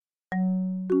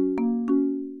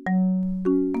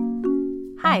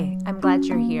Hi, I'm glad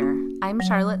you're here. I'm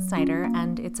Charlotte Snyder,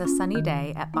 and it's a sunny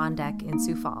day at Bondeck in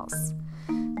Sioux Falls.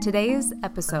 Today's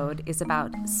episode is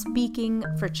about speaking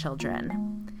for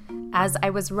children. As I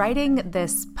was writing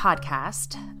this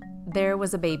podcast, there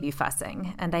was a baby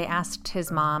fussing, and I asked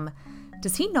his mom,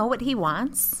 "Does he know what he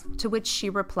wants?" To which she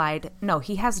replied, "No,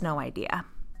 he has no idea."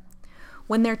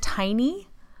 When they're tiny,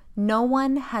 no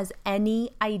one has any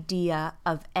idea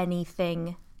of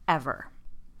anything ever.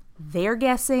 They're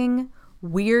guessing,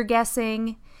 we're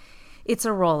guessing. It's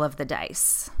a roll of the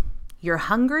dice. You're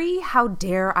hungry? How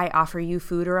dare I offer you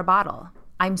food or a bottle?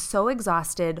 I'm so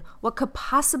exhausted. What could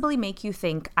possibly make you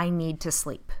think I need to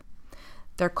sleep?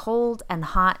 They're cold and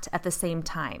hot at the same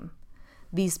time.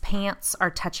 These pants are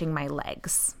touching my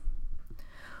legs.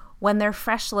 When they're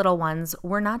fresh little ones,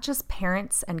 we're not just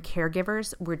parents and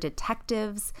caregivers, we're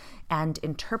detectives and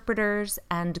interpreters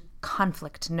and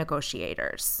conflict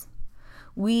negotiators.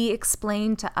 We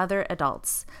explain to other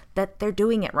adults that they're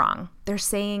doing it wrong. They're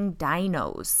saying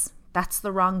dinos. That's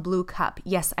the wrong blue cup.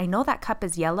 Yes, I know that cup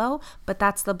is yellow, but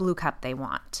that's the blue cup they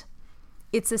want.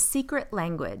 It's a secret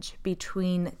language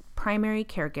between primary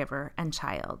caregiver and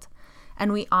child,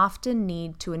 and we often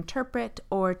need to interpret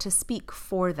or to speak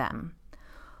for them.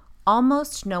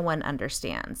 Almost no one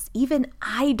understands. Even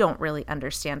I don't really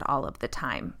understand all of the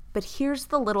time, but here's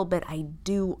the little bit I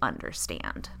do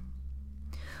understand.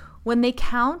 When they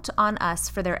count on us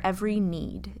for their every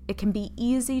need, it can be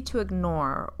easy to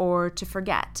ignore or to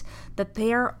forget that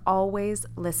they're always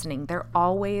listening, they're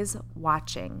always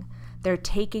watching, they're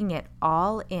taking it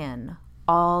all in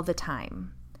all the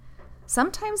time.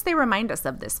 Sometimes they remind us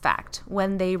of this fact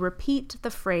when they repeat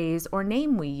the phrase or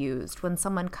name we used when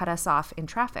someone cut us off in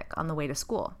traffic on the way to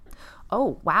school.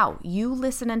 "Oh, wow, you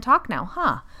listen and talk now,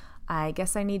 huh? I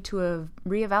guess I need to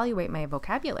reevaluate my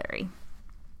vocabulary."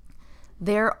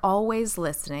 They're always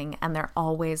listening and they're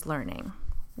always learning.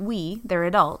 We, their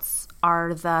adults,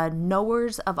 are the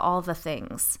knowers of all the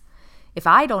things. If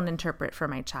I don't interpret for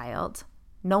my child,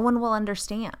 no one will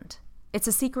understand. It's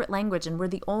a secret language and we're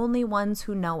the only ones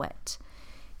who know it.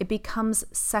 It becomes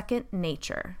second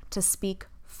nature to speak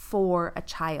for a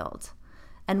child.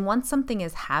 And once something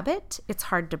is habit, it's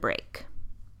hard to break.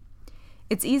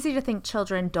 It's easy to think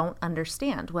children don't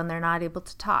understand when they're not able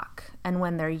to talk, and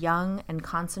when they're young and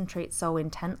concentrate so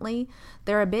intently,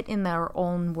 they're a bit in their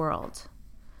own world.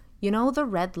 You know the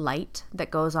red light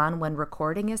that goes on when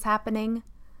recording is happening?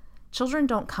 Children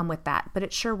don't come with that, but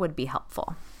it sure would be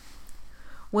helpful.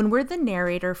 When we're the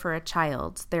narrator for a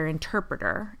child, their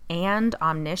interpreter, and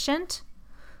omniscient,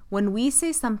 when we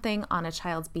say something on a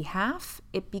child's behalf,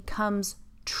 it becomes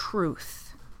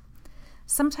truth.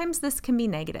 Sometimes this can be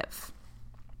negative.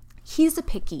 He's a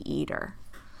picky eater.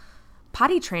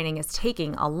 Potty training is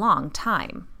taking a long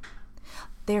time.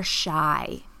 They're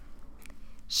shy.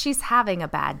 She's having a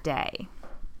bad day.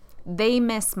 They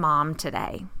miss mom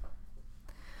today.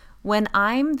 When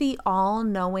I'm the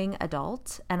all-knowing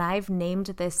adult and I've named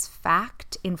this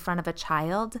fact in front of a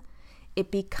child,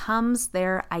 it becomes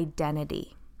their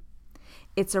identity.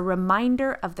 It's a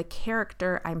reminder of the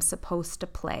character I'm supposed to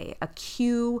play, a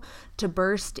cue to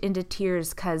burst into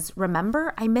tears because,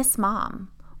 remember, I miss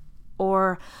mom.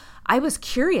 Or, I was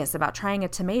curious about trying a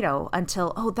tomato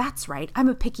until, oh, that's right, I'm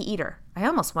a picky eater. I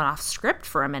almost went off script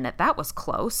for a minute. That was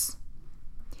close.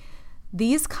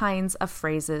 These kinds of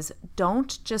phrases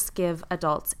don't just give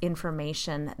adults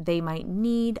information they might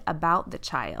need about the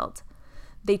child.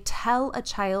 They tell a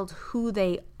child who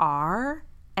they are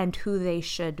and who they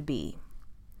should be.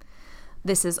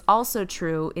 This is also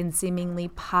true in seemingly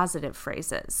positive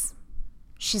phrases.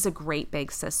 She's a great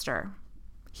big sister.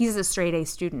 He's a straight A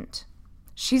student.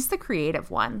 She's the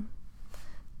creative one.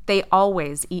 They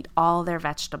always eat all their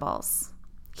vegetables.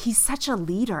 He's such a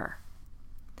leader.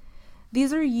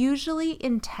 These are usually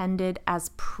intended as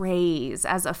praise,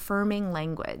 as affirming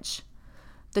language.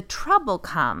 The trouble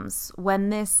comes when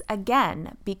this,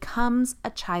 again, becomes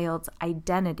a child's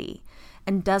identity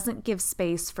and doesn't give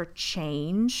space for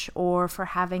change or for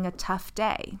having a tough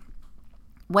day.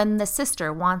 When the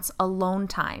sister wants alone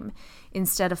time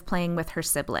instead of playing with her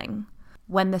sibling.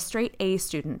 When the straight A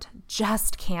student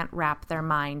just can't wrap their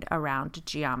mind around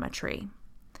geometry.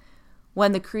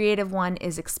 When the creative one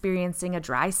is experiencing a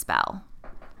dry spell.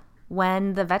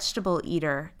 When the vegetable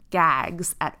eater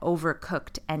gags at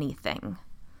overcooked anything.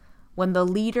 When the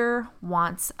leader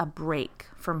wants a break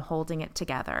from holding it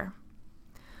together.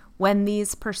 When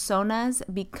these personas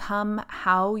become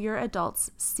how your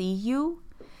adults see you,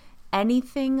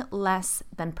 anything less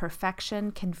than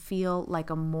perfection can feel like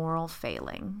a moral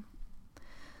failing.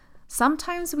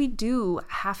 Sometimes we do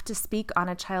have to speak on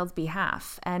a child's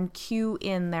behalf and cue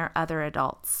in their other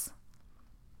adults.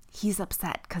 He's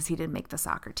upset because he didn't make the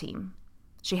soccer team.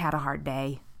 She had a hard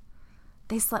day.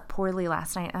 They slept poorly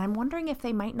last night, and I'm wondering if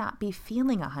they might not be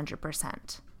feeling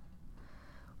 100%.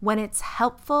 When it's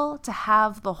helpful to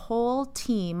have the whole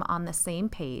team on the same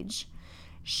page,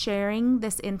 sharing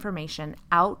this information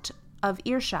out of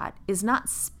earshot is not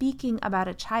speaking about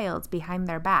a child behind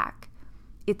their back.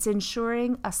 It's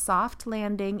ensuring a soft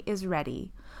landing is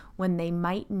ready when they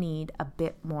might need a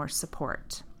bit more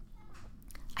support.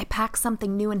 I packed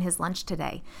something new in his lunch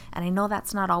today, and I know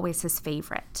that's not always his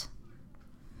favorite.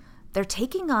 They're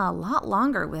taking a lot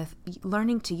longer with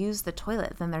learning to use the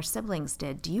toilet than their siblings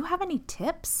did. Do you have any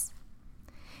tips?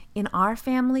 In our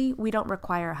family, we don't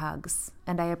require hugs,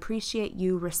 and I appreciate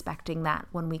you respecting that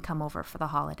when we come over for the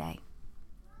holiday.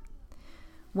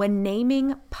 When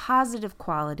naming positive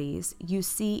qualities you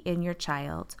see in your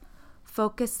child,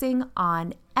 focusing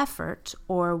on effort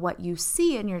or what you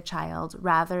see in your child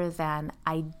rather than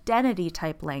identity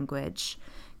type language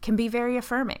can be very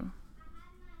affirming.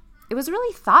 It was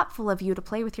really thoughtful of you to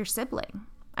play with your sibling.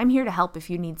 I'm here to help if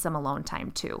you need some alone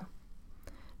time too.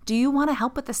 Do you want to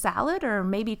help with the salad or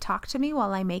maybe talk to me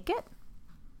while I make it?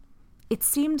 It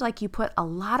seemed like you put a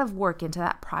lot of work into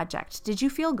that project. Did you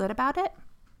feel good about it?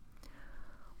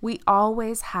 We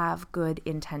always have good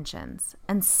intentions,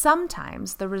 and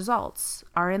sometimes the results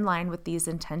are in line with these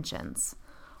intentions,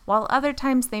 while other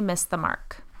times they miss the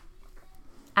mark.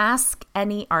 Ask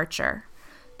any archer.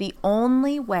 The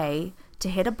only way to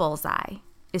hit a bullseye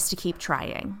is to keep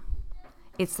trying.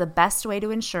 It's the best way to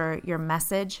ensure your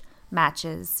message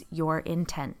matches your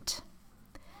intent.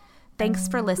 Thanks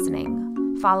for listening.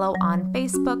 Follow on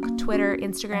Facebook, Twitter,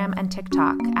 Instagram, and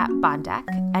TikTok at Bondec,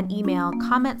 and email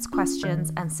comments,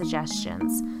 questions, and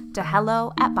suggestions to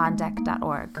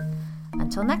hello@bondec.org.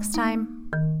 Until next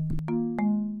time.